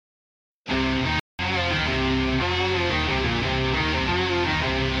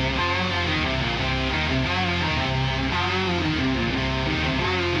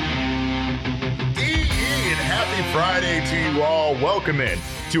to you all. Welcome in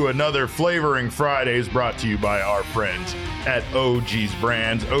to another Flavoring Fridays brought to you by our friends at OG's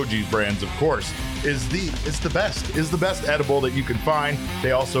Brands. OG's Brands, of course, is the best edible that you can find.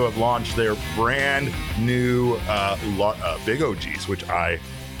 They also have launched their brand new Big OGs, which I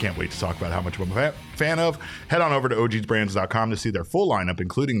can't wait to talk about how much I'm a fan of. Head on over to ogsbrands.com to see their full lineup,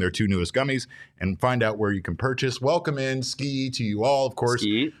 including their two newest gummies, and find out where you can purchase. Welcome in, Ski, to you all, of course.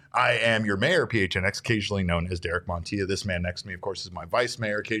 Ski. I am your mayor, PHNX, occasionally known as Derek Montilla. This man next to me, of course, is my vice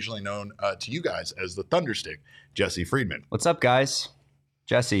mayor, occasionally known to you guys as the Thunderstick, Jesse Friedman. What's up, guys?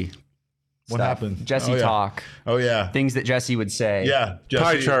 Jesse. What happened? Jesse talk. Oh, yeah. Things that Jesse would say. Yeah. Jesse,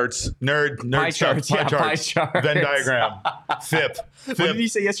 pie charts. Nerd pie stuff. charts. Pie charts. Venn diagram. FIP. What did he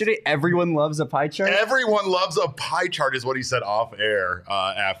say yesterday? Everyone loves a pie chart? Everyone loves a pie chart is what he said off air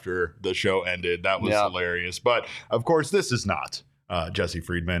after the show ended. That was hilarious. But, of course, this is not Jesse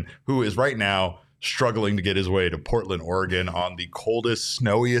Friedman, who is right now struggling to get his way to Portland, Oregon on the coldest,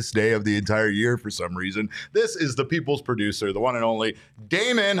 snowiest day of the entire year for some reason. This is the people's producer, the one and only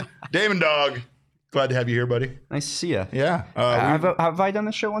Damon Dog. Glad to have you here, buddy. Nice to see you. Yeah. Have I done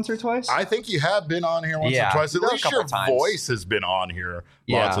this show once or twice? I think you have been on here once or twice. At least your voice has been on here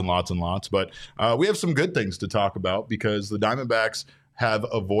lots and lots. But we have some good things to talk about because the Diamondbacks have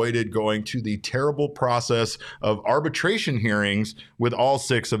avoided going to the terrible process of arbitration hearings with all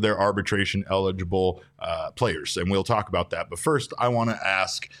 6 of their arbitration-eligible players. And we'll talk about that. But first, I want to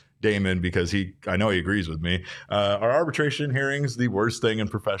ask Damon, because I know he agrees with me. Are arbitration hearings the worst thing in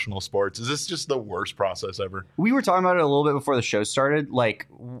professional sports? Is this just the worst process ever? We were talking about it a little bit before the show started. Like,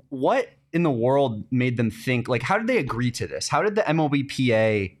 what in the world made them think, like, how did they agree to this? How did the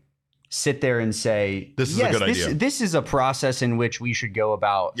MLBPA sit there and say, this is a good idea. This is a process in which we should go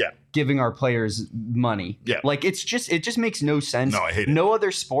about giving our players money. Yeah. Like, it just makes no sense. No, I hate it. No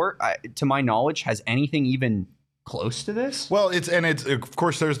other sport, to my knowledge, has anything even close to this. Well, it's of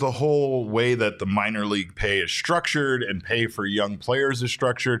course there's the whole way that the minor league pay is structured and pay for young players is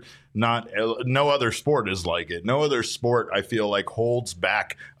structured. No other sport is like it. No other sport, I feel like, holds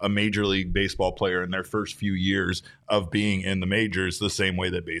back a Major League Baseball player in their first few years of being in the majors the same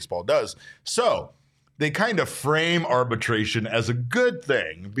way that baseball does. So they kind of frame arbitration as a good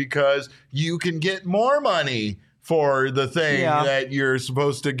thing because you can get more money for the thing that you're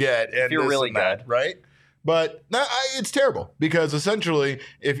supposed to get. And if you're really good, right? But it's terrible because essentially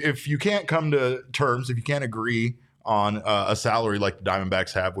if you can't come to terms, if you can't agree on a salary like the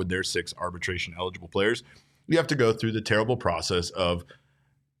Diamondbacks have with their 6 arbitration-eligible players, you have to go through the terrible process of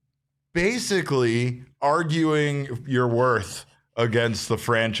basically arguing your worth against the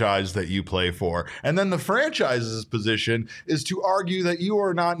franchise that you play for. And then the franchise's position is to argue that you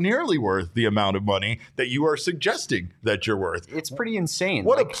are not nearly worth the amount of money that you are suggesting that you're worth. It's pretty insane.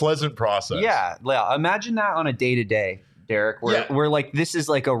 What a pleasant process. Yeah. Imagine that on a day-to-day, Derek, where like this is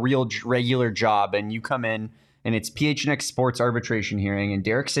like a real regular job and you come in and it's PHNX Sports arbitration hearing and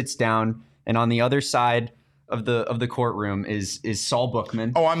Derek sits down and on the other side of the courtroom is Saul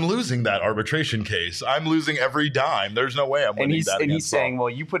Bookman. Oh, I'm losing that arbitration case. I'm losing every dime. There's no way I'm winning that. And he's saying, well,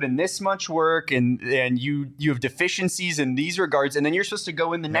 you put in this much work and you have deficiencies in these regards, and then you're supposed to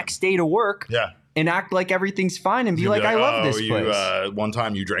go in the next day to work and act like everythe's fine and be like, I love this place. One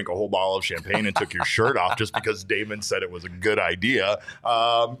time you drank a whole bottle of champagne and took your shirt off just because Damon said it was a good idea.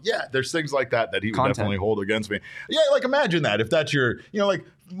 There's things like that he would definitely hold against me. Yeah, like imagine that if that's your, like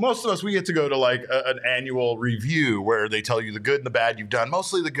most of us, we get to go to like an annual review where they tell you the good and the bad you've done.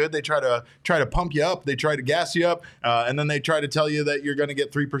 Mostly the good, they try to pump you up, they try to gas you up, and then they try to tell you that you're going to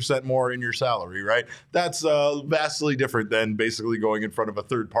get 3% more in your salary, right? That's vastly different than basically going in front of a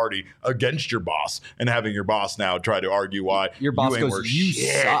third party against your boss and having your boss now try to argue why your boss you ain't goes, worth you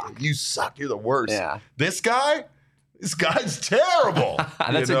shit. suck. You suck. You're the worst. Yeah. This guy's terrible.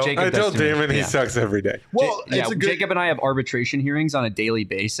 That's what Jacob I does tell to Damon me. he sucks every day. Well, Jacob and I have arbitration hearings on a daily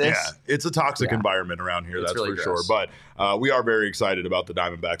basis. Yeah, it's a toxic environment around here, that's really for gross. sure. But we are very excited about the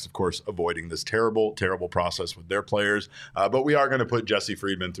Diamondbacks, of course, avoiding this terrible, terrible process with their players. But we are going to put Jesse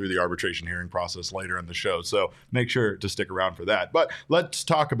Friedman through the arbitration hearing process later in the show. So make sure to stick around for that. But let's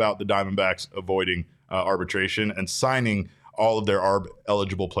talk about the Diamondbacks avoiding arbitration and signing all of their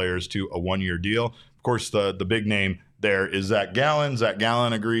ARB-eligible players to a 1-year deal. Of course, the big name there is Zach Gallen. Zach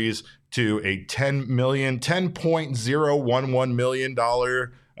Gallen agrees to a $10.011 million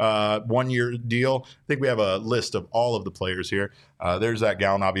 1-year deal. I think we have a list of all of the players here. There's Zach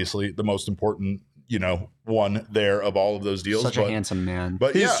Gallen, obviously the most important, one there of all of those deals. Such a handsome man.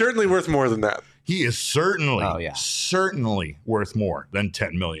 But he's certainly worth more than that. he is certainly worth more than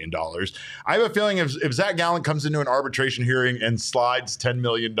 $10 million. I have a feeling if Zach Gallen comes into an arbitration hearing and slides $10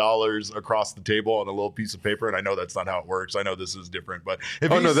 million across the table on a little piece of paper, and I know that's not how it works. I know this is different, but if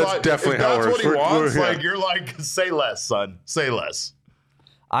that's definitely how it works. What he wants, like, you're like, say less, son. Say less.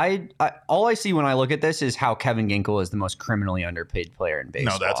 I all I see when I look at this is how Kevin Ginkel is the most criminally underpaid player in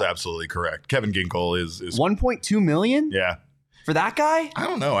baseball. No, that's absolutely correct. Kevin Ginkel is $1.2 million. Yeah. For that guy? I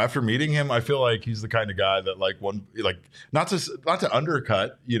don't know. After meeting him, I feel like he's the kind of guy that not to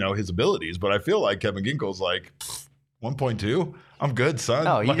undercut, his abilities, but I feel like Kevin Ginkel's like 1.2. I'm good, son.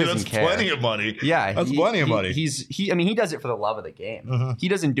 Oh, he doesn't that's care. Plenty of money. Yeah, that's plenty of money. He does it for the love of the game. Mm-hmm. He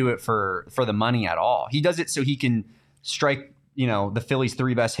doesn't do it for the money at all. He does it so he can strike, the Phillies'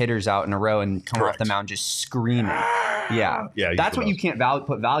 3 best hitters out in a row and come off the mound just screaming. Yeah. That's what you can't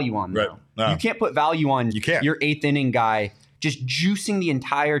put value on, though. Right. No. You can't put value on your 8th inning guy just juicing the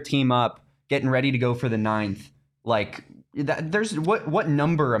entire team up, getting ready to go for the 9th. Like, there's what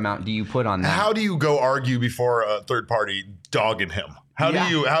number amount do you put on that? How do you go argue before a third party dogging him? How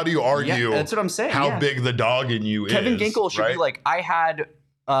do you argue? Yeah, that's what I'm saying. How big the dog in you is? Kevin Ginkel should be like, I had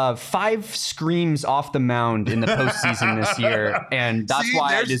 5 screams off the mound in the postseason this year, and that's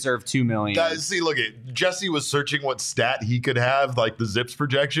why I deserve $2 million. Look at Jesse was searching what stat he could have, like the Zips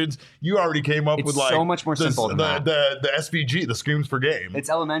projections. You already came up with like so much more simple than that. The SPG, the screams per game. It's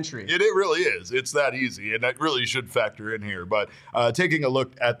elementary. It really is. It's that easy, and that really should factor in here. But taking a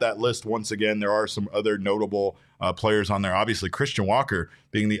look at that list once again, there are some other notable players on there. Obviously, Christian Walker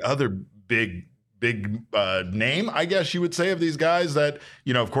being the other big name, I guess you would say, of these guys that,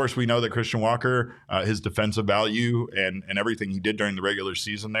 of course, we know that Christian Walker, his defensive value and everything he did during the regular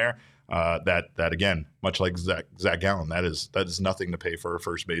season there, that again, much like Zach Gallen, that is nothing to pay for a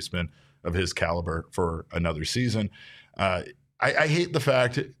first baseman of his caliber for another season. I hate the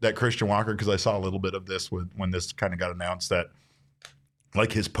fact that Christian Walker, because I saw a little bit of this when this kind of got announced, that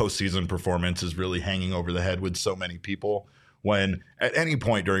like his postseason performance is really hanging over the head with so many people. When at any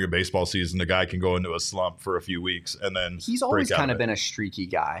point during a baseball season, the guy can go into a slump for a few weeks and then he's always kind of been a streaky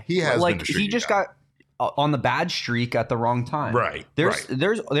guy. He has been a streaky he just guy. Got on the bad streak at the wrong time. Right.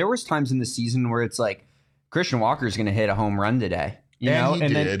 There was times in the season where it's like Christian Walker's going to hit a home run today, and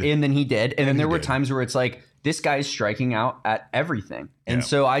then he did, and then there were times where it's like this guy's striking out at everything, and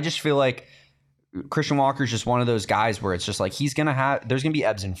so I just feel like Christian Walker's just one of those guys where it's just like there's gonna be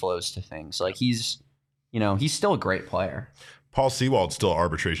ebbs and flows to things. Like he's still a great player. Paul Sewald's still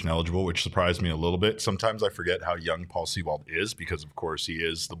arbitration eligible, which surprised me a little bit. Sometimes I forget how young Paul Sewald is because, of course, he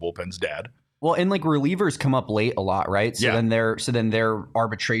is the bullpen's dad. Well, and like relievers come up late a lot, right? So then their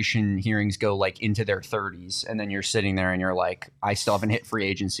arbitration hearings go like into their 30s, and then you're sitting there and you're like, I still haven't hit free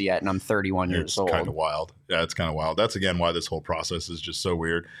agency yet, and I'm 31 years old. It's kind of wild. Yeah, it's kind of wild. That's again why this whole process is just so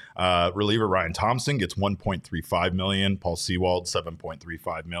weird. Reliever Ryan Thompson gets $1.35 million. Paul Sewald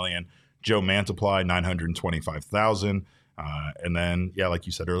 $7.35 million. Joe Mantiply $925,000. And then, like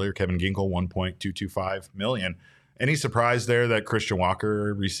you said earlier, Kevin Ginkel, $1.225 million. Any surprise there that Christian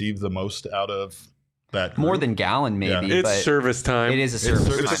Walker received the most out of that group? More than Gallen, maybe. Yeah. It's service time. It is a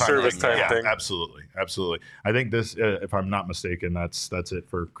service time thing. Absolutely. I think this, if I'm not mistaken, that's it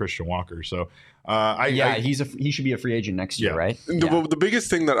for Christian Walker. So, he should be a free agent next year, right? The biggest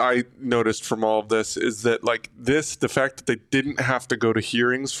thing that I noticed from all of this is that the fact that they didn't have to go to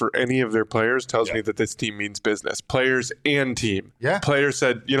hearings for any of their players tells me that this team means business. Players and team. Yeah. Players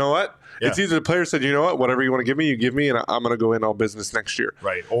said, you know what? Yeah. It's either the player said, you know what, whatever you want to give me, you give me, and I'm going to go in all business next year.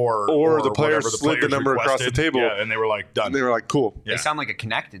 Right. Or the players slid the number across the table. Yeah, and they were like, done. And they were like, cool. They sound like a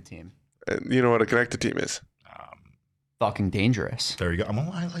connected team. And you know what a connected team is? Fucking dangerous. There you go.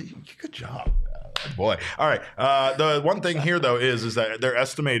 Good job. Boy. All right. The one thing here, though, is that their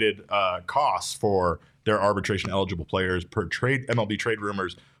estimated costs for their arbitration-eligible players per MLB trade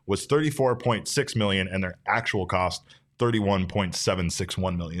rumors was $34.6 million, and their actual cost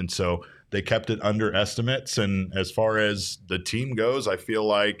 $31.761 million. So they kept it under estimates. And as far as the team goes, I feel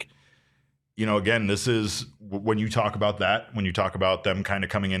like, again, this is when you talk about that, when you talk about them kind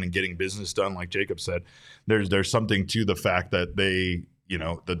of coming in and getting business done, like Jacob said, there's something to the fact that they,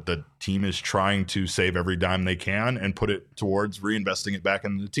 the team is trying to save every dime they can and put it towards reinvesting it back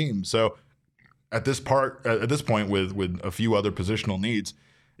into the team. So at this point with a few other positional needs,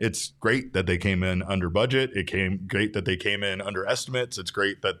 it's great that they came in under budget. Great that they came in under estimates. It's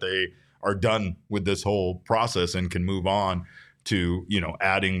great that they are done with this whole process and can move on to,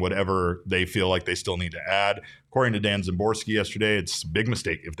 adding whatever they feel like they still need to add. According to Dan Zimborski yesterday, it's a big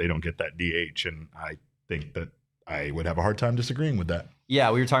mistake if they don't get that DH. And I think that I would have a hard time disagreeing with that. Yeah,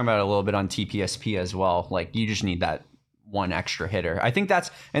 we were talking about it a little bit on TPSP as well. Like, you just need that one extra hitter. I think that's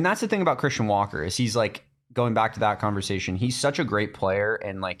the thing about Christian Walker is he's like, going back to that conversation, he's such a great player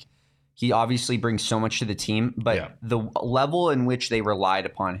and like he obviously brings so much to the team, but the level in which they relied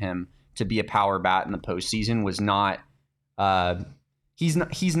upon him to be a power bat in the postseason was not.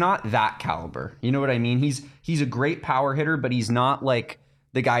 He's not that caliber. You know what I mean? He's a great power hitter, but he's not like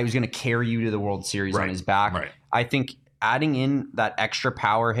the guy who's going to carry you to the World Series on his back. Right. I think adding in that extra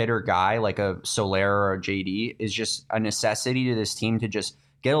power hitter guy like a Soler or a JD is just a necessity to this team to just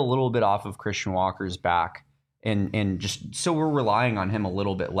get a little bit off of Christian Walker's back and just so we're relying on him a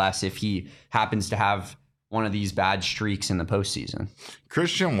little bit less if he happens to have one of these bad streaks in the postseason.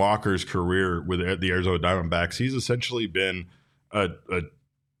 Christian Walker's career with the Arizona Diamondbacks, he's essentially been a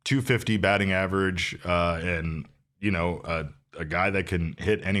 250 batting average and, a guy that can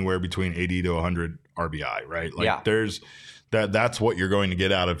hit anywhere between 80 to 100 RBI, right? Like there's that's what you're going to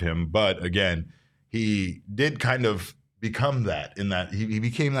get out of him. But again, he did kind of become that in that he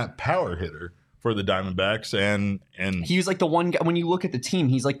became that power hitter for the Diamondbacks and he was like the one guy when you look at the team,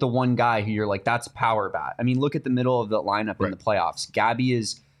 he's like the one guy who you're like, that's power bat. I mean, look at the middle of the lineup in the playoffs. Gabby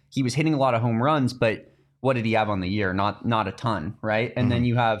he was hitting a lot of home runs, but what did he have on the year? Not a ton, right? And then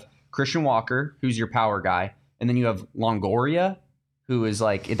you have Christian Walker, who's your power guy. And then you have Longoria, who is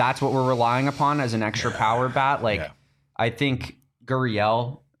like, that's what we're relying upon as an extra power bat. Like, I think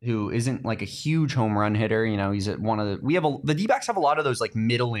Gurriel, who isn't like a huge home run hitter, he's at one of the D-backs have a lot of those like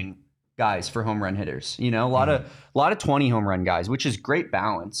middling guys for home run hitters, a lot of 20 home run guys, which is great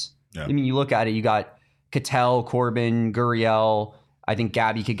balance. Yeah. I mean, you look at it, you got Cattell, Corbin, Gurriel. I think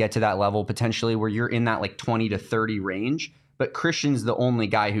Gabby could get to that level potentially where you're in that like 20 to 30 range, but Christian's the only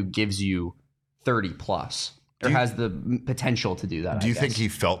guy who gives you 30 plus. Or has the potential to do that. Do you think he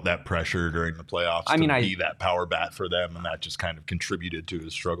felt that pressure during the playoffs to be that power bat for them, and that just kind of contributed to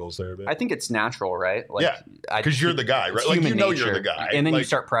his struggles there a bit? I think it's natural, right? Like, because you're the guy, right? Like you're the guy, and then you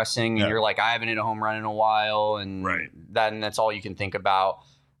start pressing, and you're like, I haven't hit a home run in a while, and then that's all you can think about.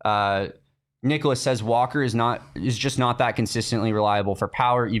 Nicholas says Walker is just not that consistently reliable for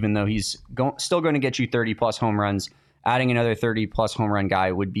power, even though he's still going to get you 30 plus home runs. Adding another 30-plus home run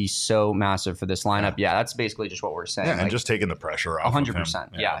guy would be so massive for this lineup. Yeah, that's basically just what we're saying. Yeah, and just taking the pressure off 100%.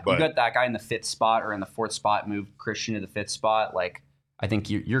 Of him. Yeah, you got that guy in the fifth spot or in the fourth spot, move Christian to the fifth spot. Like, I think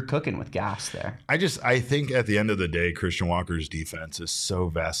you're cooking with gas there. I think at the end of the day, Christian Walker's defense is so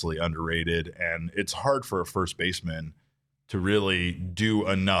vastly underrated, and it's hard for a first baseman to really do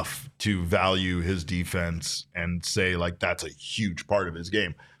enough to value his defense and say, like, that's a huge part of his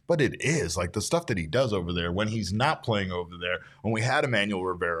game. But it is like the stuff that he does over there when he's not playing over there, when we had Emmanuel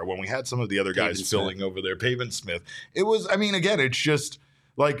Rivera, when we had some of the other guys filling over there, Pavin Smith. It was, I mean, again, it's just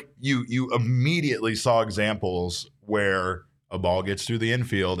like you immediately saw examples where a ball gets through the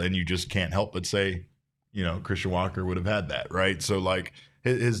infield and you just can't help but say, Christian Walker would have had that, right? So like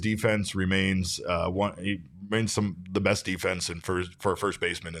his defense remains the best defense for a first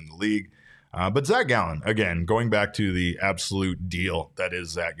baseman in the league. But Zach Gallen, again, going back to the absolute deal that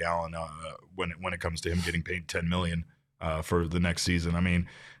is Zach Gallen when it comes to him getting paid $10 million for the next season. I mean,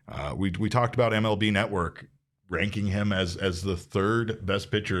 we talked about MLB Network ranking him as the third best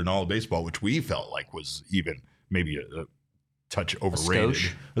pitcher in all of baseball, which we felt like was even maybe a touch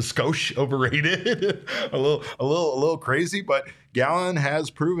overrated, a skosh overrated, a little crazy. But Gallen has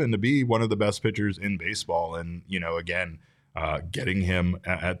proven to be one of the best pitchers in baseball, and again. Getting him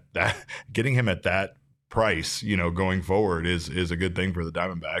at that price, going forward is a good thing for the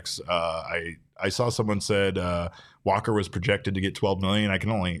Diamondbacks. I saw someone said Walker was projected to get $12 million. I can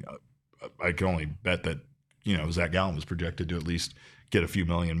only bet that Zach Gallen was projected to at least get a few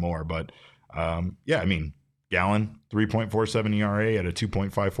million more. But I mean Gallen 3.47 ERA at a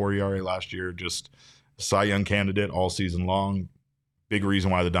 2.54 ERA last year, just a Cy Young candidate all season long. Big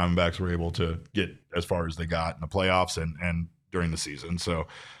reason why the Diamondbacks were able to get as far as they got in the playoffs and during the season. So,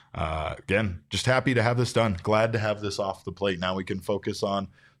 again, just happy to have this done. Glad to have this off the plate. Now we can focus on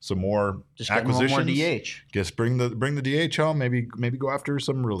some more acquisitions. One more DH. Just bring the DH home. Maybe go after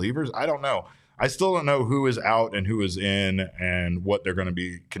some relievers. I don't know. I still don't know who is out and who is in and what they're going to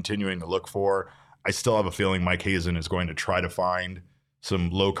be continuing to look for. I still have a feeling Mike Hazen is going to try to find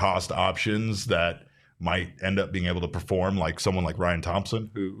some low-cost options that might end up being able to perform, like someone like Ryan Thompson,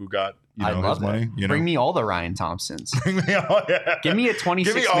 who got I'd love his money. Bring me all the Ryan Thompsons. Bring me all. Yeah. Give me a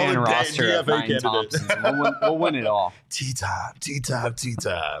 26-man roster of Ryan Thompsons. We'll win it all. Tea time.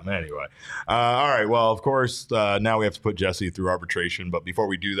 Anyway. All right. Well, of course, now we have to put Jesse through arbitration. But before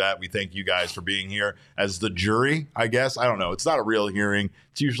we do that, we thank you guys for being here as the jury, I guess. I don't know. It's not a real hearing.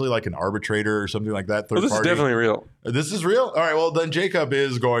 It's usually like an arbitrator or something like that. This is definitely real. This is real? All right. Well, then Jacob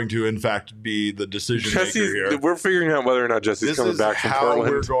is going to, in fact, be the decision maker here. We're figuring out whether or not Jesse's coming back from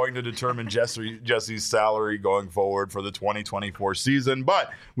Portland. We're going to determine Jesse's salary going forward for the 2024 season.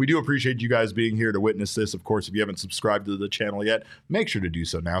 But we do appreciate you guys being here to witness this. Of course, if you haven't subscribed to the channel yet, make sure to do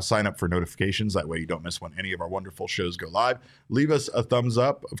so now. Sign up for notifications. That way you don't miss when any of our wonderful shows go live. Leave us a thumbs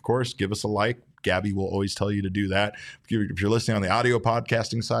up. Of course, give us a like. Gabby will always tell you to do that. If you're listening on the audio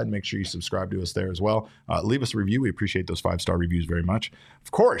podcasting side, make sure you subscribe to us there as well. Leave us a review. We appreciate those 5-star reviews very much. Of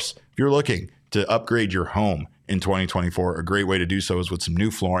course, if you're looking to upgrade your home in 2024, a great way to do so is with some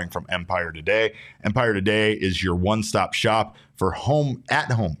new flooring from Empire Today. Empire Today is your one-stop shop for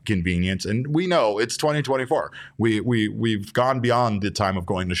at-home convenience. And we know it's 2024. We've gone beyond the time of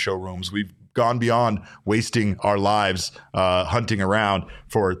going to showrooms. We've gone beyond wasting our lives hunting around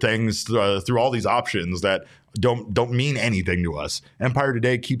for things through all these options that don't mean anything to us. Empire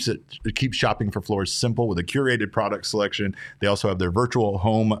Today keeps shopping for floors simple with a curated product selection. They also have their virtual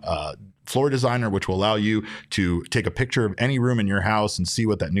home floor designer, which will allow you to take a picture of any room in your house and see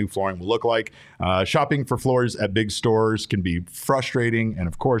what that new flooring will look like. Shopping for floors at big stores can be frustrating. And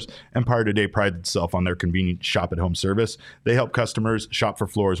of course, Empire Today prides itself on their convenient shop at home service. They help customers shop for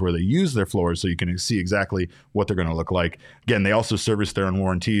floors where they use their floors so you can see exactly what they're going to look like. Again, they also service their own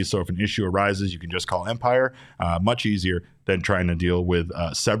warranties. So if an issue arises, you can just call Empire. Much easier than trying to deal with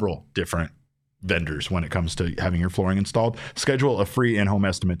several different vendors when it comes to having your flooring installed. Schedule a free in-home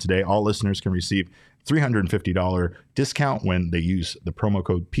estimate today. All listeners can receive $350 discount when they use the promo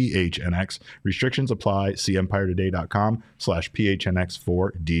code PHNX. Restrictions apply. See empiretoday.com/PHNX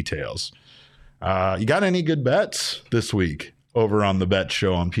for details. You got any good bets this week over on the Bet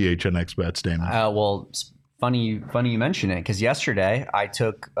Show on PHNX Bets, Damon? Well, funny you mention it, because yesterday I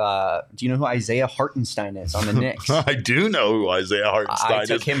took, do you know who Isaiah Hartenstein is on the Knicks? I do know who Isaiah Hartenstein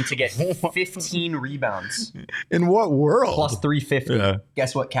is. I took him to get 15 rebounds. In what world? Plus 350. Yeah.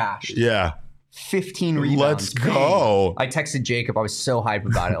 Guess what cashed? Yeah. 15 rebounds. Let's go. I texted Jacob. I was so hyped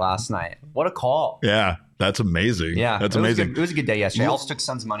about it last night. What a call. Yeah. That's amazing. Yeah. That's amazing. It was a good day yesterday. I also took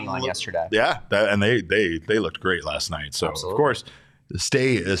Suns money line yesterday. Yeah. And they looked great last night. So, Absolutely. Of course,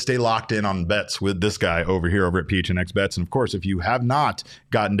 stay locked in on bets with this guy over here over at PHNX Bets. And of course, if you have not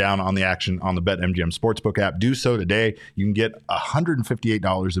gotten down on the action on the BetMGM Sportsbook app, do so today. You can get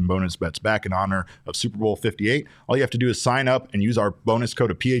 $158 in bonus bets back in honor of Super Bowl 58. All you have to do is sign up and use our bonus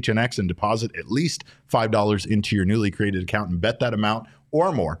code of PHNX and deposit at least $5 into your newly created account and bet that amount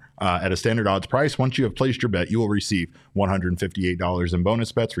or more at a standard odds price. Once you have placed your bet, you will receive $158 in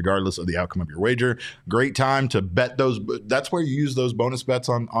bonus bets, regardless of the outcome of your wager. Great time to bet those. That's where you use those bonus bets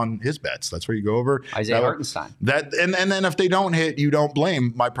on his bets. That's where you go over. Isaiah Hartenstein. And then if they don't hit, you don't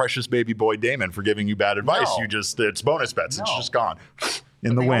blame my precious baby boy Damon for giving you bad advice. No. It's bonus bets. No. It's just gone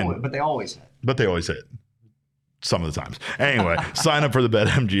in the wind. But they always hit. But they always hit. Some of the times. Anyway, sign up for the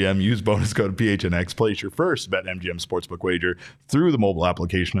BetMGM. Use bonus code PHNX. Place your first BetMGM Sportsbook wager through the mobile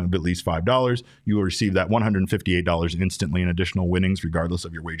application of at least $5. You will receive that $158 instantly in additional winnings, regardless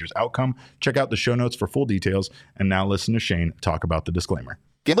of your wager's outcome. Check out the show notes for full details. And now listen to Shane talk about the disclaimer.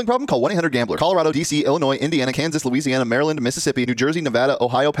 Gambling problem? Call 1-800-GAMBLER. Colorado, D.C., Illinois, Indiana, Kansas, Louisiana, Maryland, Mississippi, New Jersey, Nevada,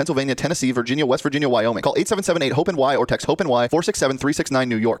 Ohio, Pennsylvania, Tennessee, Virginia, West Virginia, Wyoming. Call 877-8-HOPE-NY or text HOPE-NY 467-369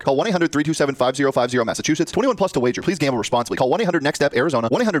 New York. Call 1-800-327-5050 Massachusetts. 21 plus to wager. Please gamble responsibly. Call 1-800-NEXT-STEP Arizona.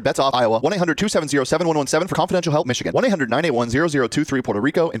 1-800-BETS-OFF Iowa. 1-800-270-7117 for confidential help Michigan. 1-800-981-0023 Puerto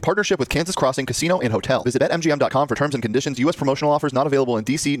Rico in partnership with Kansas Crossing Casino and Hotel. Visit BetMGM.com for terms and conditions. U.S. promotional offers not available in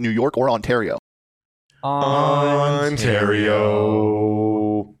D.C., New York, or Ontario. Ontario.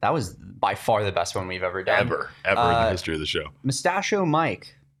 That was by far the best one we've ever done. Ever in the history of the show. Mustachio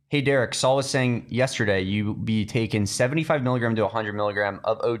Mike. Hey, Derek, Saul was saying yesterday you be taking 75 milligram to 100 milligram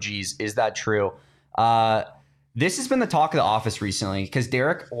of OGs. Is that true? This has been the talk of the office recently because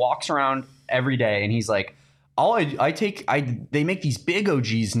Derek walks around every day and he's like, they make these big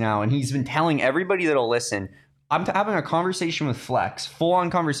OGs now. And he's been telling everybody that'll listen. I'm having a conversation with Flex,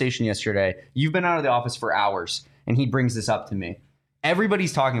 full-on conversation yesterday. You've been out of the office for hours, and he brings this up to me.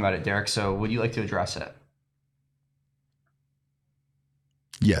 Everybody's talking about it, Derek, so would you like to address it?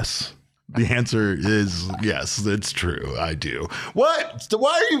 Yes. The answer is yes, it's true. I do. What?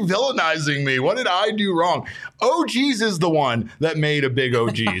 Why are you villainizing me? What did I do wrong? OG's is the one that made a big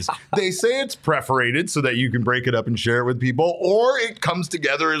OG's. They say it's perforated so that you can break it up and share it with people, or it comes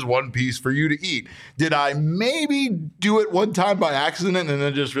together as one piece for you to eat. Did I maybe do it one time by accident and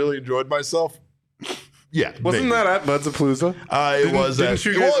then just really enjoyed myself? Yeah. Wasn't that at Budsapalooza? It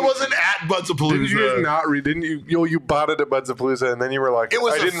wasn't at Budsapalooza. Didn't you guys not read? Didn't you? You bought it at Budsapalooza, and then you were like,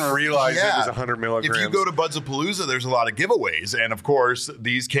 I didn't realize it was 100 milligrams. If you go to Budsapalooza, there's a lot of giveaways. And of course,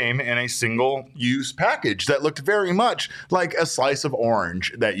 these came in a single-use package that looked very much like a slice of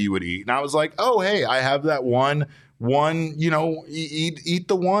orange that you would eat. And I was like, oh, hey, I have that one, eat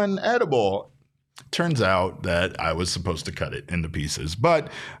the one edible. Turns out that I was supposed to cut it into pieces. But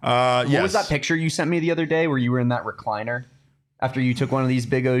what was that picture you sent me the other day where you were in that recliner after you took one of these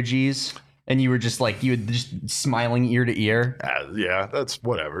big OGs and you were just like, you were just smiling ear to ear? Yeah, that's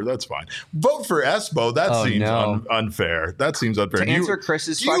whatever. That's fine. Vote for Espo. That seems unfair. That seems unfair. To answer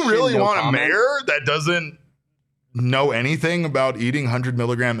Chris's question, do you really want a mayor that doesn't know anything about eating 100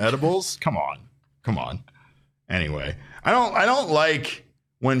 milligram edibles? Come on. Anyway, I don't like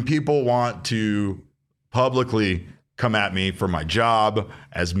when people want to publicly come at me for my job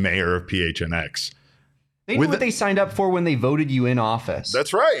as mayor of PHNX. They knew what they signed up for when they voted you in office.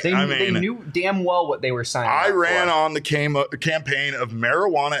 That's right. They knew damn well what they were signing up for. I ran on the campaign of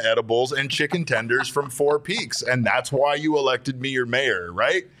marijuana edibles and chicken tenders from Four Peaks, and that's why you elected me your mayor,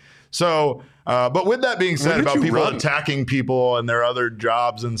 right? So, but with that being said about people attacking people and their other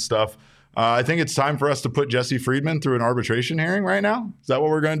jobs and stuff, I think it's time for us to put Jesse Friedman through an arbitration hearing right now. Is that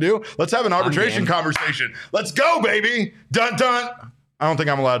what we're going to do? Let's have an arbitration conversation. Let's go, baby. Dun, dun. I don't think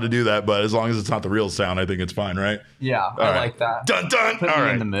I'm allowed to do that, but as long as it's not the real sound, I think it's fine, right? Yeah, I like that. Dun, dun. Put me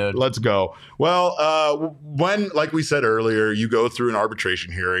in the mood. Let's go. Well, when, like we said earlier, you go through an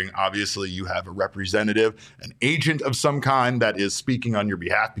arbitration hearing, obviously you have a representative, an agent of some kind that is speaking on your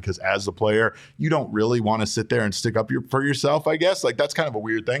behalf, because as the player, you don't really want to sit there and stick up for yourself, I guess. Like, that's kind of a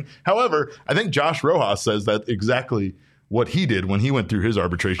weird thing. However, I think Josh Rojas says that exactly what he did when he went through his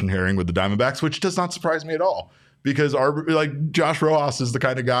arbitration hearing with the Diamondbacks, which does not surprise me at all. Because Josh Rojas is the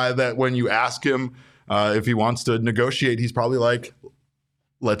kind of guy that when you ask him if he wants to negotiate, he's probably like,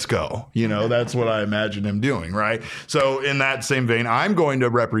 let's go. That's what I imagine him doing, right? So in that same vein, I'm going to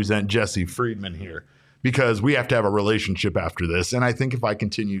represent Jesse Friedman here because we have to have a relationship after this. And I think if I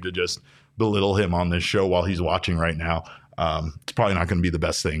continue to just belittle him on this show while he's watching right now, it's probably not going to be the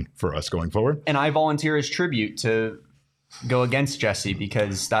best thing for us going forward. And I volunteer as tribute to go against Jesse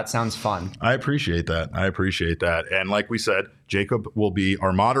because that sounds fun. I appreciate that. And like we said, Jacob will be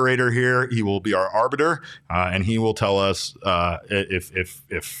our moderator here. He will be our arbiter, and he will tell us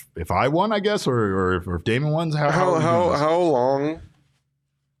if I won, I guess, or if Damon won. How long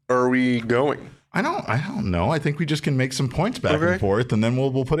are we going? I don't know. I think we just can make some points back and forth, and then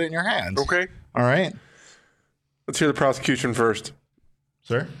we'll put it in your hands. Okay. All right. Let's hear the prosecution first,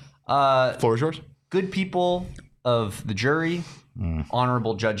 sir. Floor is yours. Good people of the jury,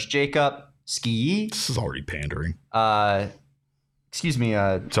 Honorable Judge Jacob, Ski. This is already pandering. Excuse me.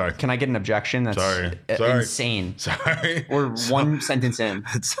 Sorry. Can I get an objection? That's sorry. Insane. Sorry. We're one sentence in.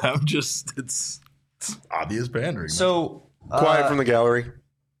 It's obvious pandering. So quiet from the gallery.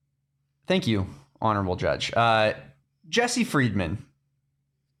 Thank you, Honorable Judge. Jesse Friedman,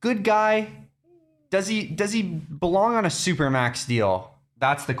 good guy. Does he belong on a Supermax deal?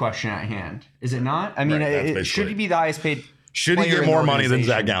 That's the question at hand. Is it not? I mean, should he be the highest paid? Should he get more money than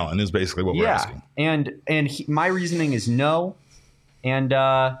Zach Gallen is basically what we're asking. And my reasoning is no. And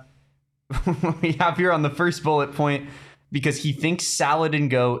we have here on the first bullet point, because he thinks Salad and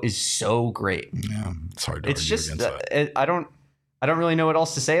Go is so great. Yeah, it's hard to argue against that. I don't really know what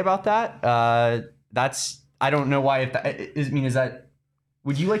else to say about that. I don't know why. Is that?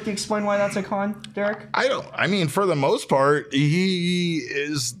 Would you like to explain why that's a con, Derek? I mean, for the most part, he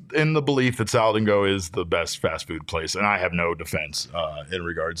is in the belief that Salad and Go is the best fast food place, and I have no defense in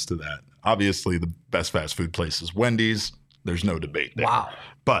regards to that. Obviously, the best fast food place is Wendy's. There's no debate there. Wow.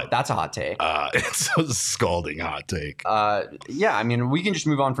 But that's a hot take. It's a scalding hot take. Yeah, I mean, we can just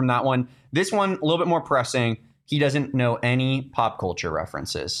move on from that one. This one, a little bit more pressing. He doesn't know any pop culture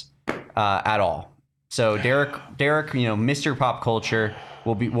references at all. So Derek, Mr. Pop Culture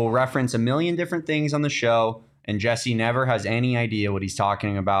will reference a million different things on the show, and Jesse never has any idea what he's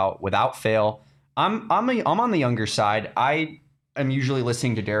talking about without fail. I'm on the younger side. I am usually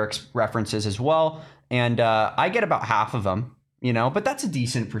listening to Derek's references as well, and I get about half of them, but that's a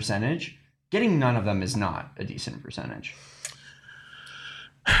decent percentage. Getting none of them is not a decent percentage.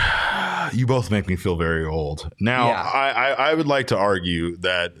 You both make me feel very old. Now, Yeah. I would like to argue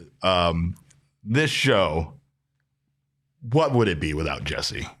that this show, what would it be without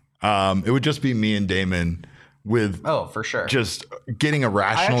Jesse? It would just be me and Damon with for sure. just getting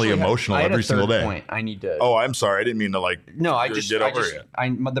irrationally emotional every single day. Point. I need to. Oh, I'm sorry. I didn't mean to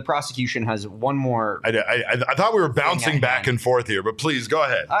The prosecution has one more. I thought we were bouncing back and forth here, but please go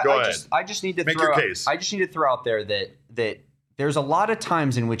ahead. Go ahead. I just need to make your case. I just need to throw out there that there's a lot of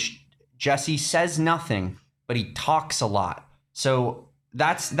times in which Jesse says nothing, but he talks a lot. So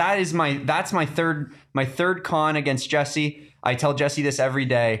that's my third con against Jesse. I tell Jesse this every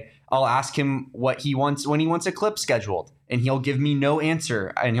day. I'll ask him what he wants when he wants a clip scheduled, and he'll give me no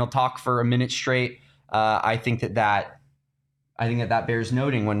answer, and he'll talk for a minute straight. I think that bears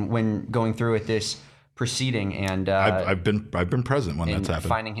noting when going through with this proceeding, and I've been present when that's happened.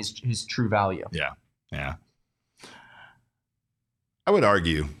 Finding his true value. Yeah. I would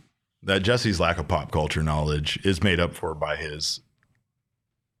argue that Jesse's lack of pop culture knowledge is made up for by his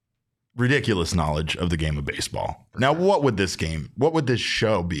ridiculous knowledge of the game of baseball. Now, what would this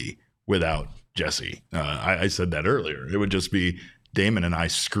show be without Jesse? I said that earlier. It would just be Damon and I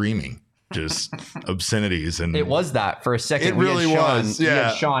screaming just obscenities. And it was that for a second. It really was. Yeah. We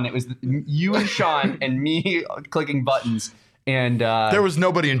had Sean. It was you and Sean and me clicking buttons. And there was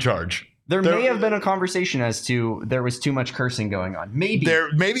nobody in charge. There may have been a conversation as to there was too much cursing going on. Maybe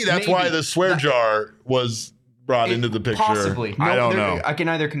that's why the swear jar was brought into the picture. Possibly. I don't know. I can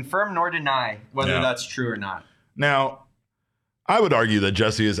neither confirm nor deny whether that's true or not. Now, I would argue that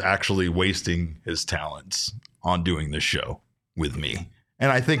Jesse is actually wasting his talents on doing this show with me.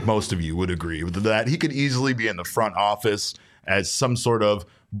 And I think most of you would agree with that. He could easily be in the front office as some sort of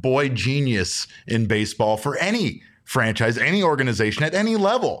boy genius in baseball for any franchise, any organization at any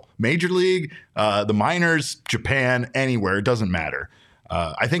level, Major League, the minors, Japan, anywhere. It doesn't matter.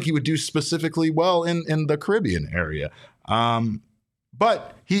 I think he would do specifically well in the Caribbean area.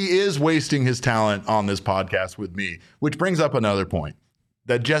 But he is wasting his talent on this podcast with me, which brings up another point,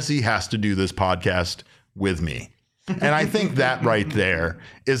 that Jesse has to do this podcast with me. And I think that right there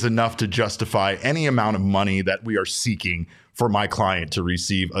is enough to justify any amount of money that we are seeking for my client to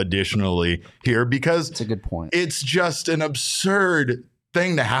receive additionally here, because it's a good point. It's just an absurd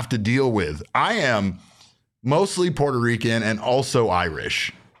thing to have to deal with. I am mostly Puerto Rican and also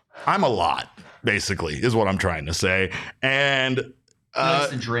Irish. I'm a lot, basically, is what I'm trying to say. And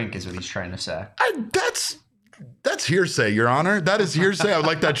the drink is what he's trying to say. That's hearsay, Your Honor. That is hearsay. I would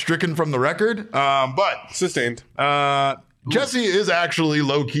like that stricken from the record. But sustained. Jesse is actually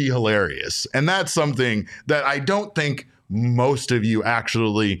low-key hilarious. And that's something that I don't think most of you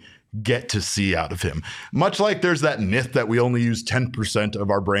actually get to see out of him. Much like there's that myth that we only use 10% of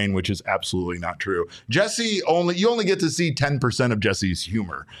our brain, which is absolutely not true. You only get to see 10% of Jesse's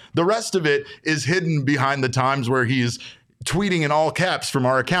humor. The rest of it is hidden behind the times where he's tweeting in all caps from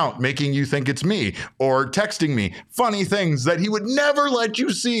our account, making you think it's me, or texting me funny things that he would never let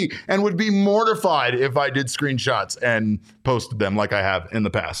you see and would be mortified if I did screenshots and posted them like I have in the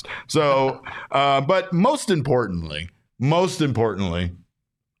past. So, but most importantly, who's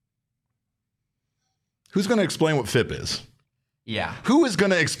going to explain what FIP is? Yeah. Who is going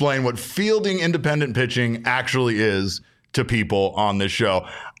to explain what fielding independent pitching actually is to people on this show?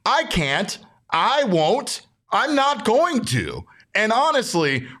 I can't. I won't. I'm not going to. And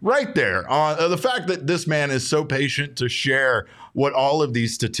honestly, right there, the fact that this man is so patient to share what all of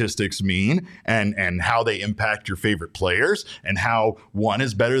these statistics mean and how they impact your favorite players and how one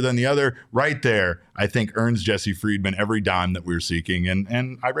is better than the other, right there, I think earns Jesse Friedman every dime that we're seeking.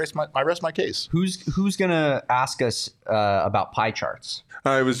 And I rest my case. Who's going to ask us about pie charts?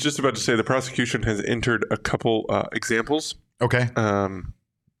 I was just about to say the prosecution has entered a couple examples. Okay.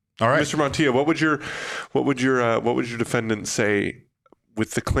 All right, Mr. Montilla, what would your defendant say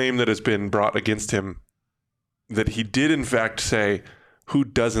with the claim that has been brought against him that he did in fact say, "Who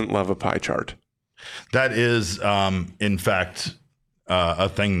doesn't love a pie chart?" That is, in fact, a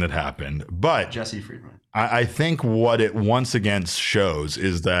thing that happened. But Jesse Friedman, I think what it once again shows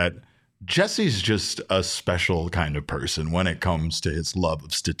is that Jesse's just a special kind of person when it comes to his love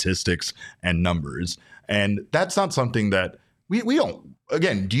of statistics and numbers, and that's not something that we don't.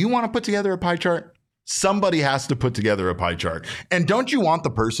 Again, do you want to put together a pie chart? Somebody has to put together a pie chart. And don't you want the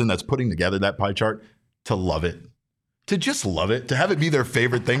person that's putting together that pie chart to love it? To just love it? To have it be their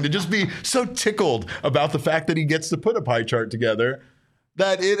favorite thing? To just be so tickled about the fact that he gets to put a pie chart together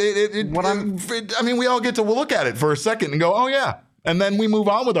that we all get to look at it for a second and go, oh yeah. And then we move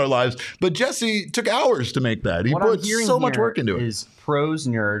on with our lives. But Jesse took hours to make that. He put so much work into it. Is pros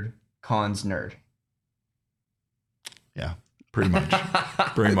nerd, cons nerd. Yeah. Pretty much.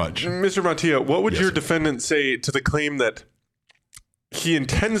 Pretty much. Mr. Montia, what would your defendant say to the claim that he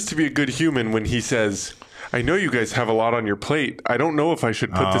intends to be a good human when he says, I know you guys have a lot on your plate. I don't know if I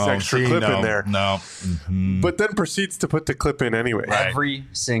should put this extra clip in there. No. Mm-hmm. But then proceeds to put the clip in anyway. Right. Every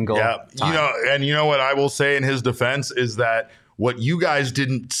single time. You know what I will say in his defense is that what you guys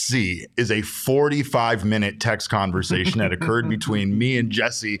didn't see is a 45-minute text conversation that occurred between me and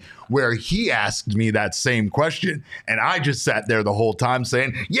Jesse where he asked me that same question. And I just sat there the whole time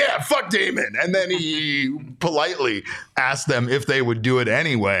saying, yeah, fuck Damon. And then he politely asked them if they would do it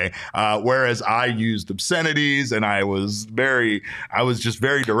anyway. Whereas I used obscenities and I was just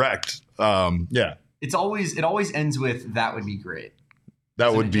very direct. Yeah. It always ends with, that would be great.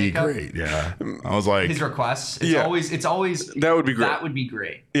 That would be great. Yeah. I was like, his requests. It's always that would be great. That would be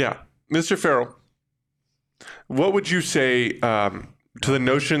great. Yeah. Mr. Farrell, what would you say to the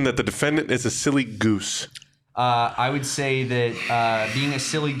notion that the defendant is a silly goose? I would say that being a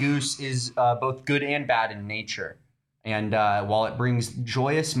silly goose is both good and bad in nature. And while it brings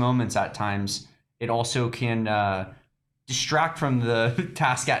joyous moments at times, it also can distract from the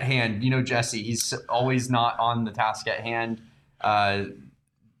task at hand. You know, Jesse, he's always not on the task at hand.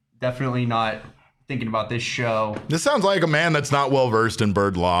 Definitely not thinking about this show. This sounds like a man that's not well versed in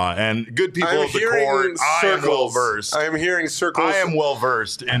bird law, and good people of the court. I am well versed. I am hearing circles. I am well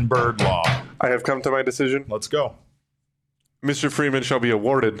versed in bird law. I have come to my decision. Let's go. Mr. Freeman shall be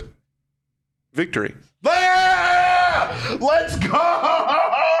awarded victory. Ah! Let's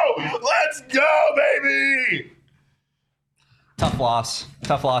go! Let's go, baby! Tough loss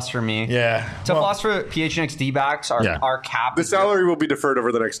for me. Yeah. Tough loss for PHNX D-backs. Our cap. The salary will be deferred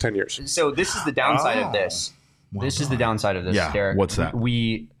over the next 10 years. So this is the downside of this. This is the downside of this, Derek. What's that?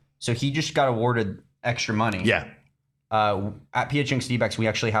 So he just got awarded extra money. Yeah. At PHNX D-backs, we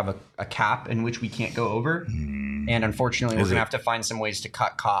actually have a cap in which we can't go over. And unfortunately, we're going to have to find some ways to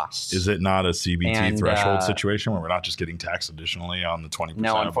cut costs. Is it not a CBT threshold situation where we're not just getting taxed additionally on the 20%?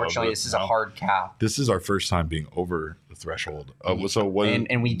 No, unfortunately, this is a hard cap. This is our first time being over the threshold. So what?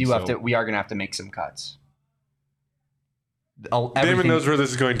 And we we are going to have to make some cuts. Damon knows where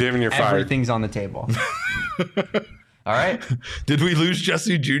this is going. Damon, you're fired. Everything's on the table. All right. Did we lose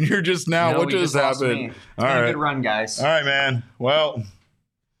Jesse Jr. just now? No, what just happened? All right. Good run, guys. All right, man. Well.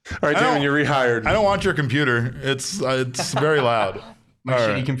 All right, Damon, you're rehired. I don't want your computer. It's very loud. My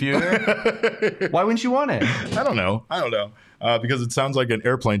shitty computer? Why wouldn't you want it? I don't know. Because it sounds like an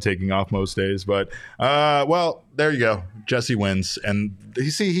airplane taking off most days. But, well, there you go. Jesse wins. And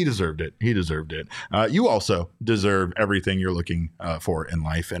you see, he deserved it. You also deserve everything you're looking for in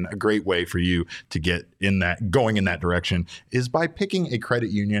life. And a great way for you to get going in that direction is by picking a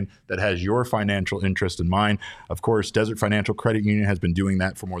credit union that has your financial interest in mind. Of course, Desert Financial Credit Union has been doing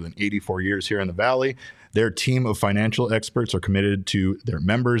that for more than 84 years here in the Valley. Their team of financial experts are committed to their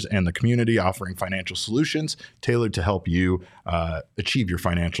members and the community, offering financial solutions tailored to help you achieve your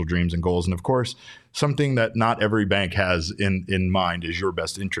financial dreams and goals. And of course, something that not every bank has in mind is your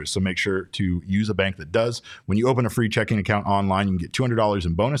best interest. So make sure to use a bank that does. When you open a free checking account online, you can get $200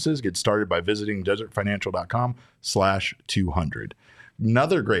 in bonuses. Get started by visiting desertfinancial.com/200.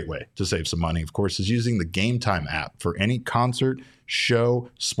 Another great way to save some money, of course, is using the Game Time app for any concert, show,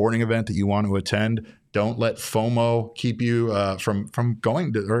 sporting event that you want to attend. Don't let FOMO keep you from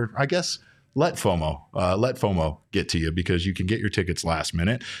going to, or I guess let FOMO get to you, because you can get your tickets last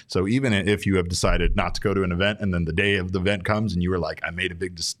minute. So even if you have decided not to go to an event and then the day of the event comes and you were like, I made a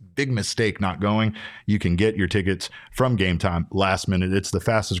big mistake not going, you can get your tickets from Game Time last minute. It's the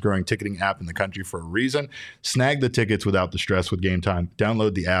fastest growing ticketing app in the country for a reason. Snag the tickets without the stress with Game Time.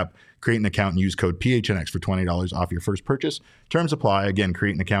 Download the app, create an account, and use code PHNX for $20 off your first purchase. Terms apply. Again,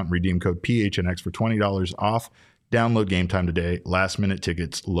 create an account and redeem code PHNX for $20 off. Download Game Time today. Last minute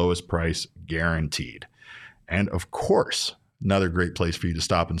tickets, lowest price guaranteed. And of course, another great place for you to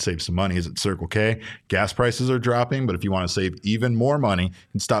stop and save some money is at Circle K. Gas prices are dropping, but if you want to save even more money,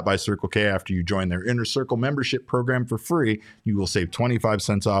 you can stop by Circle K after you join their Inner Circle membership program for free. You will save 25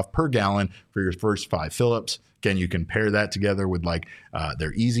 cents off per gallon for your first 5 fill-ups. Again, you can pair that together with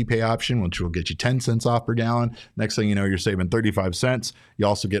their Easy Pay option, which will get you 10 cents off per gallon. Next thing you know, you're saving 35 cents. You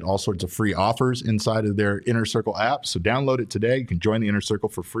also get all sorts of free offers inside of their Inner Circle app. So download it today. You can join the Inner Circle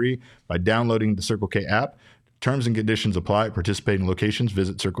for free by downloading the Circle K app. Terms and conditions apply at participating locations.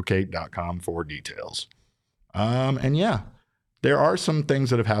 Visit CircleK.com for details. And yeah, there are some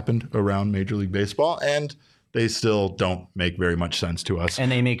things that have happened around Major League Baseball, and they still don't make very much sense to us.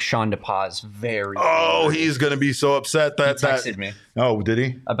 And they make Sean DePaz very. Oh, he's going to be so upset that he texted me. Oh, did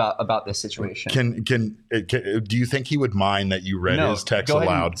he? About this situation. Can do you think he would mind that you read his text go ahead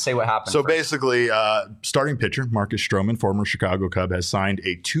aloud? And say what happened. So basically, starting pitcher Marcus Stroman, former Chicago Cub, has signed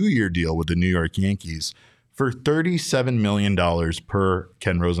a 2-year deal with the New York Yankees for $37 million per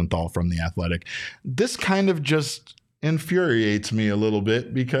Ken Rosenthal from The Athletic. This kind of just infuriates me a little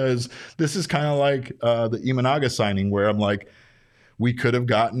bit because this is kind of like the Imanaga signing where I'm like, we could have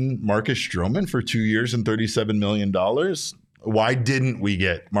gotten Marcus Stroman for 2 years and $37 million. Why didn't we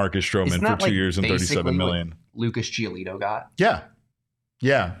get Marcus Stroman for 2 years and $37 million? Lucas Giolito got.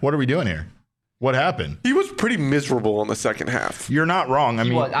 Yeah. What are we doing here? What happened? He was pretty miserable in the second half. You're not wrong. I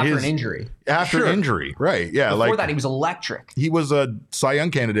mean, after an injury. After injury, right? Yeah. Before that, he was electric. He was a Cy Young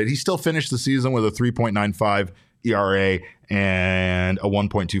candidate. He still finished the season with a 3.95 ERA and a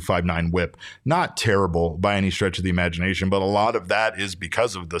 1.259 WHIP. Not terrible by any stretch of the imagination, but a lot of that is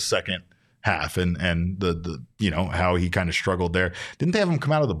because of the second half and the how he kind of struggled there. Didn't they have him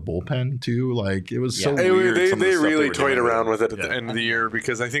come out of the bullpen too? Like it was so weird. They really toyed around with it at the end of the year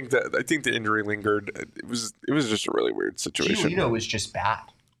because I think the injury lingered. It was just a really weird situation. Giolito was just bad.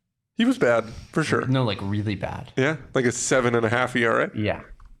 He was bad for sure. No, like really bad. Yeah, like a 7.5 ERA. Yeah,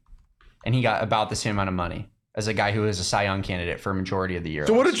 and he got about the same amount of money as a guy who was a Cy Young candidate for a majority of the year.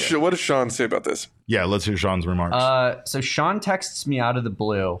 So what did Sean say about this? Yeah, let's hear Sean's remarks. So Sean texts me out of the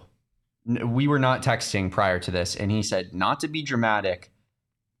blue. We were not texting prior to this, and he said, not to be dramatic,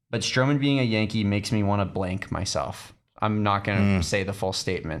 but Stroman being a Yankee makes me want to blank myself. I'm not going to say the full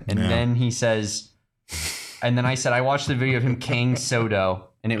statement. And then he says, and then I said, I watched the video of him Kang Soto,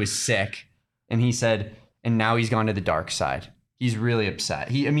 and it was sick. And he said, and now he's gone to the dark side. He's really upset.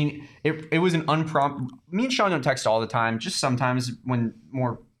 It was an unprompted. Me and Sean don't text all the time. Just sometimes when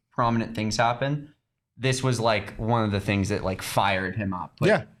more prominent things happen. This was like one of the things that like fired him up.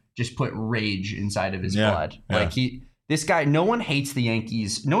 Like, just put rage inside of his blood. Like this guy. No one hates the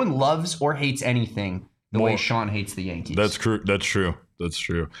Yankees. No one loves or hates anything the way Sean hates the Yankees. That's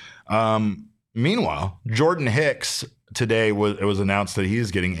true. Meanwhile, Jordan Hicks today it was announced that he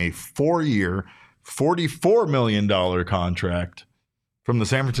is getting a 4-year, $44 million contract from the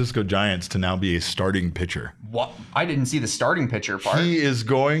San Francisco Giants to now be a starting pitcher. What? I didn't see the starting pitcher part. He is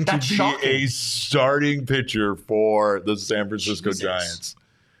going to be a starting pitcher for the San Francisco Giants.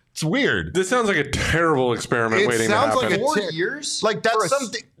 It's weird. This sounds like a terrible experiment waiting to happen. Like 4 years? Like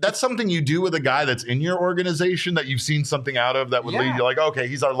that's something you do with a guy that's in your organization that you've seen something out of that would lead you like, okay,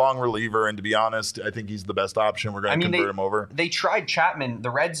 he's our long reliever, and to be honest, I think he's the best option. We're going to convert him over. They tried Chapman. The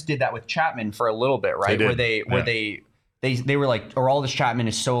Reds did that with Chapman for a little bit, right? They were like, Aroldis Chapman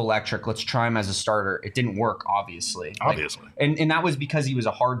is so electric. Let's try him as a starter. It didn't work, obviously. And that was because he was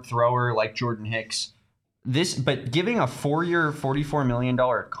a hard thrower like Jordan Hicks. But giving a 4-year, $44 million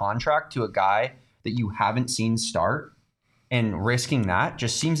contract to a guy that you haven't seen start and risking that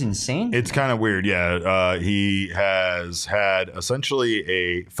just seems insane. It's kind of weird. Yeah. He has had essentially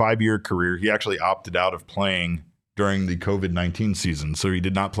a 5-year career. He actually opted out of playing during the COVID-19 season, so he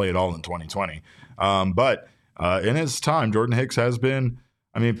did not play at all in 2020. But in his time, Jordan Hicks has been,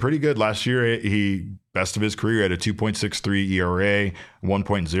 pretty good. Last year, he best of his career had a 2.63 ERA,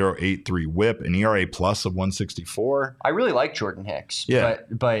 1.083 WHIP, an ERA plus of 164. I really like Jordan Hicks. Yeah.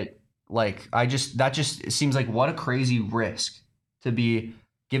 But like that just seems like what a crazy risk to be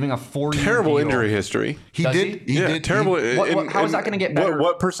giving a 4-year terrible deal. Injury history. He did terrible. How is that going to get better?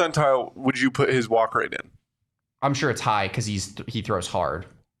 What percentile would you put his walk rate in? I'm sure it's high because he throws hard.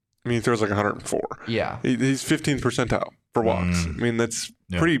 He throws like 104. Yeah. He's 15th percentile for walks. That's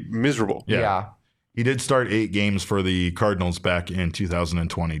pretty miserable. Yeah. He did start 8 games for the Cardinals back in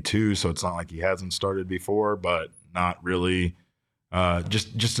 2022, so it's not like he hasn't started before, but not really.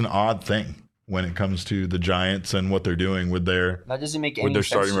 Just an odd thing when it comes to the Giants and what they're doing with their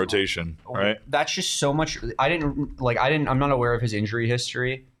starting rotation, right? That's just so much. I'm not aware of his injury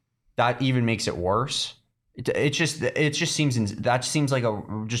history. That even makes it worse. It just seems like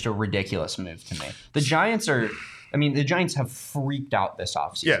just a ridiculous move to me. The Giants have freaked out this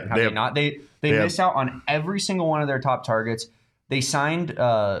offseason. Yeah, have they not? They missed out on every single one of their top targets. They signed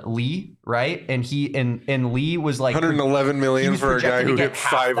Lee, right? And Lee was like $111 million for a guy who hit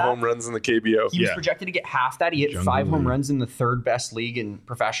 5 home runs in the KBO. He was projected to get half that. He hit 5 home runs in the 3rd best league in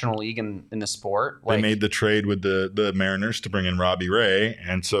professional league in the sport. They made the trade with the Mariners to bring in Robbie Ray,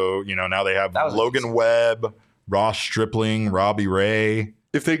 and so now they have Logan Webb, Ross Stripling, Robbie Ray.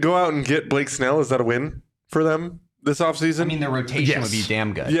 If they go out and get Blake Snell, is that a win for them this offseason? Their rotation would be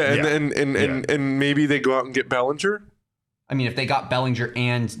damn good. Yeah, and maybe they go out and get Bellinger. I mean, if they got Bellinger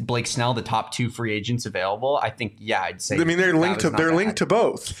and Blake Snell, the top 2 free agents available, I think, I'd say. I mean, they're linked to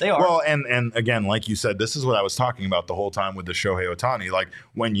both. They are. Well, and again, like you said, this is what I was talking about the whole time with the Shohei Ohtani. Like,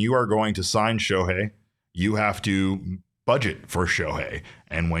 when you are going to sign Shohei, you have to budget for Shohei.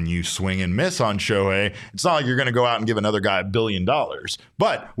 And when you swing and miss on Shohei, it's not like you're going to go out and give another guy $1 billion.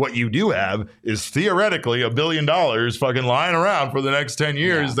 But what you do have is theoretically $1 billion fucking lying around for the next 10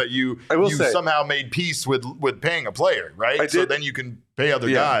 years that you somehow made peace with paying a player, right? So then you can pay other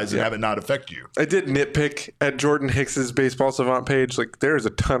guys and have it not affect you. I did nitpick at Jordan Hicks's Baseball Savant page. Like, there's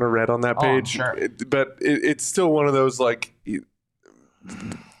a ton of red on that page. Sure. But it's still one of those, like,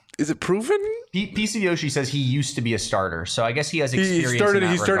 is it proven? PC Yoshi says he used to be a starter, so I guess he has experience.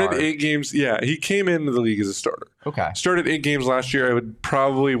 He started 8 games. Yeah, he came into the league as a starter. Okay. Started 8 games last year. I would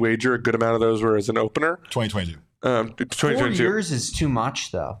probably wager a good amount of those were as an opener. 2022. 2022. 4 years is too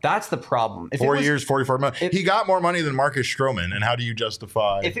much, though. That's the problem. If 4 years, 44 million. He got more money than Marcus Stroman, and how do you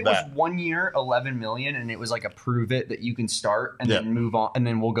justify if it that? was 1 year, 11 million, and it was like a prove it that you can start and then move on, and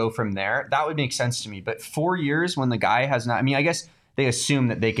then we'll go from there, that would make sense to me. But 4 years when the guy has not, I mean, I guess they assume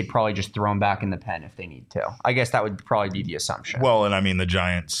that they could probably just throw him back in the pen if they need to. I guess that would probably be the assumption. Well, and I mean, the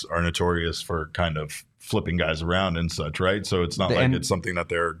Giants are notorious for kind of flipping guys around and such, right? So it's not like it's something that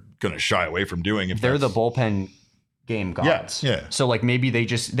they're going to shy away from doing. If they're the bullpen game gods. Yeah. So like maybe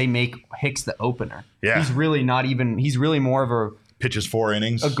they make Hicks the opener. Yeah. He's really more of a pitches 4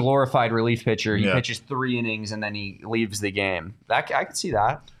 innings. A glorified relief pitcher. He pitches 3 innings and then he leaves the game. I could see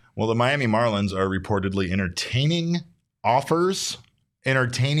that. Well, the Miami Marlins are reportedly entertaining offers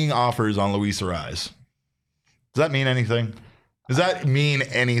on Luis Ariz. Does that mean anything? I'm entertaining.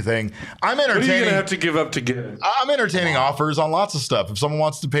 What are you going to have to give up to get it? I'm entertaining offers on lots of stuff. If someone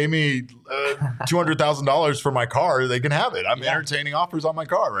wants to pay me $200,000 for my car, they can have it. I'm entertaining offers on my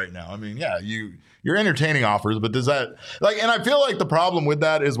car right now. I mean, you're entertaining offers, but does that and I feel like the problem with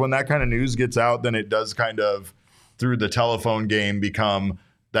that is when that kind of news gets out, then it does kind of through the telephone game become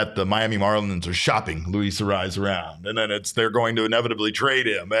that the Miami Marlins are shopping Luis Ariz around, and then they're going to inevitably trade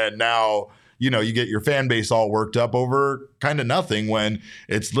him, and now you get your fan base all worked up over kind of nothing when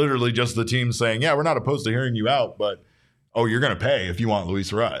it's literally just the team saying, yeah, we're not opposed to hearing you out, but you're going to pay if you want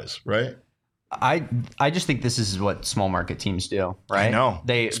Luis Ariz, right? I just think this is what small market teams do, right? I know,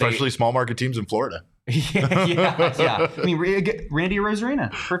 especially small market teams in Florida. Yeah. I mean, Randy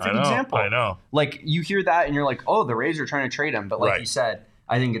Arozarena, perfect example. I know. Like you hear that and you're like, oh, the Rays are trying to trade him, but like you said,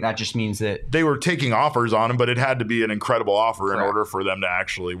 I think that just means that they were taking offers on him, but it had to be an incredible offer in order for them to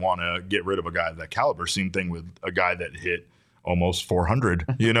actually want to get rid of a guy of that caliber. Same thing with a guy that hit almost 400.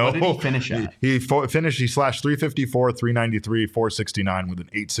 What did he finish at? He slashed 354, 393, 469 with an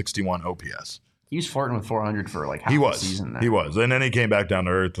 861 OPS. He was flirting with 400 for like half the season. He was, and then he came back down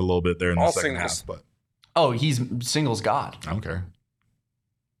to earth a little bit there in the second half. But he's singles god. I don't care.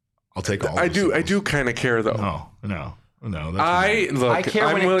 I'll take all. I do kind of care though. No. I care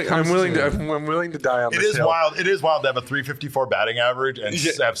I'm when it comes I'm willing to die on this. It is wild. It is wild to have a 354 batting average and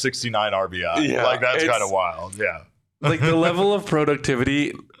have 69 RBI. Yeah, that's kind of wild. Yeah. Like the level of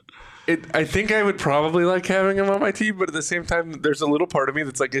productivity. I think I would probably like having him on my team, but at the same time, there's a little part of me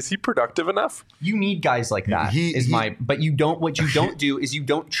that's like, is he productive enough? You need guys like that. But you don't. What you don't do is you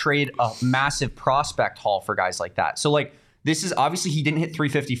don't trade a massive prospect haul for guys like that. So like this is obviously he didn't hit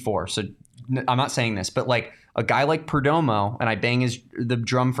 354. So I'm not saying this, but like a guy like Perdomo, and I bang the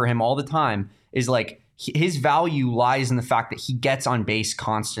drum for him all the time, is like his value lies in the fact that he gets on base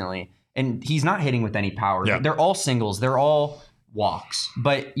constantly, and he's not hitting with any power. Yeah. They're all singles. They're all walks,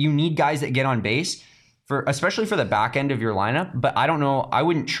 but you need guys that get on base especially for the back end of your lineup. But I don't know. I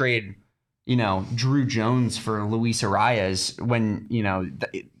wouldn't trade, Drew Jones for Luis Ariz when,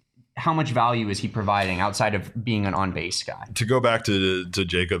 how much value is he providing outside of being an on-base guy? To go back to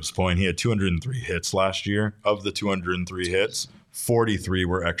Jacob's point, he had 203 hits last year. Of the 203 hits, 43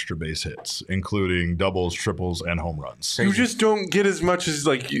 were extra base hits, including doubles, triples, and home runs. You just don't get as much as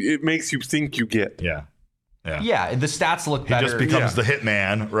it makes you think you get. Yeah, the stats look better. He just becomes the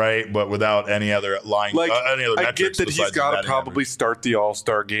hitman, right? But without any other line, any other metrics. I get that he's got to probably start the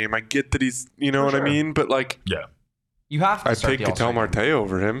All-Star game. I get that he's, what I mean? But you have to. I pick Ketel Marte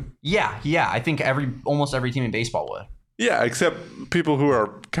over him. Yeah. I think almost every team in baseball would. Yeah, except people who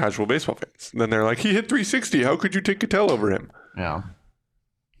are casual baseball fans. Then they're like, he hit 360. How could you take Ketel over him? Yeah.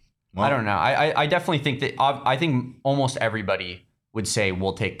 Well, I don't know. I definitely think that I think almost everybody would say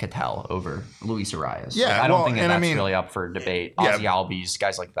we'll take Cattell over Luis Arias. Yeah, I don't think that's really up for debate. Ozzy Albies,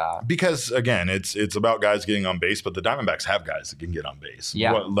 guys like that. Because again, it's about guys getting on base, but the Diamondbacks have guys that can get on base.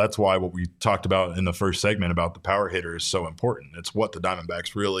 Yeah, that's why what we talked about in the first segment about the power hitter is so important. It's what the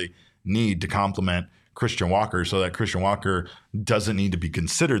Diamondbacks really need to complement Christian Walker, so that Christian Walker doesn't need to be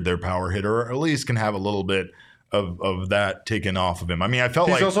considered their power hitter, or at least can have a little bit of that taken off of him. I mean, I felt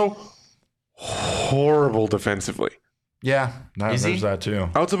he's also horrible defensively. Yeah, there's that too.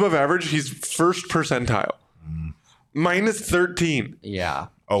 Outs above average, he's first percentile. Minus 13. Yeah.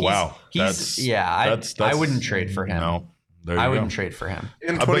 Oh, wow. I wouldn't trade for him. No, I wouldn't trade for him.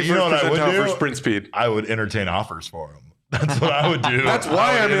 And 21st percentile for sprint speed. I would entertain offers for him. That's what I would do. That's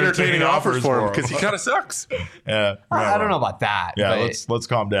why I'm entertaining offers for him, because he kind of sucks. Yeah, I don't know about that. Yeah, let's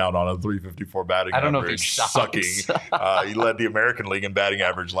calm down on a 354 batting average. I don't know if he sucks. Sucking. He led the American League in batting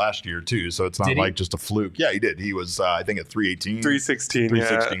average last year too, so it's not like just a fluke. Yeah, he did. He was I think at 318. 316.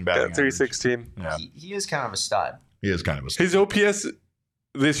 316 batting. Yeah, 316. Yeah. He is kind of a stud. He is kind of a stud. His OPS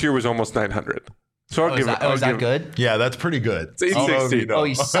this year was almost 900. So I'll give it. Is that good? Yeah, that's pretty good. It's 860. Oh,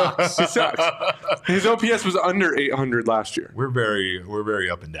 he sucks. He sucks. His OPS was under 800 last year. We're very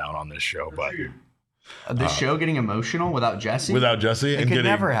up and down on this show, but this show getting emotional without Jesse? Without Jesse and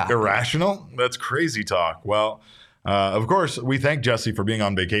getting irrational? That's crazy talk. Well, of course, we thank Jesse for being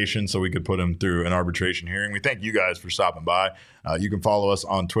on vacation so we could put him through an arbitration hearing. We thank you guys for stopping by. You can follow us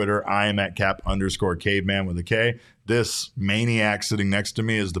on Twitter. I am at cap_caveman with a K. This maniac sitting next to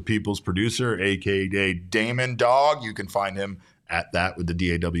me is the people's producer, a.k.a. Damon Dog. You can find him at that with the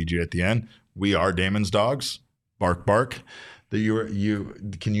D-A-W-G at the end. We are Damon's dogs. Bark, bark. Can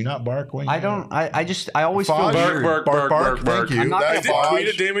you not bark when you... I always feel weird. Bark. Thank you. I did tweet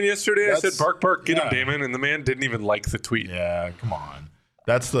at Damon yesterday. I said, bark, get him, Damon. And the man didn't even like the tweet. Yeah, come on.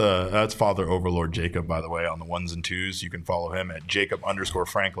 That's Father Overlord Jacob, by the way, on the ones and twos. You can follow him at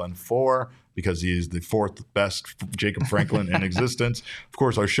Jacob_Franklin4 because he is the fourth best Jacob Franklin in existence. Of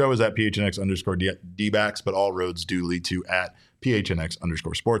course, our show is at PHNX_DBacks, but all roads do lead to at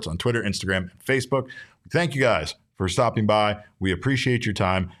PHNX_sports on Twitter, Instagram, and Facebook. Thank you guys for stopping by. We appreciate your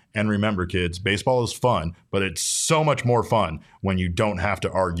time. And remember, kids, baseball is fun, but it's so much more fun when you don't have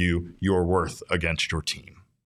to argue your worth against your team.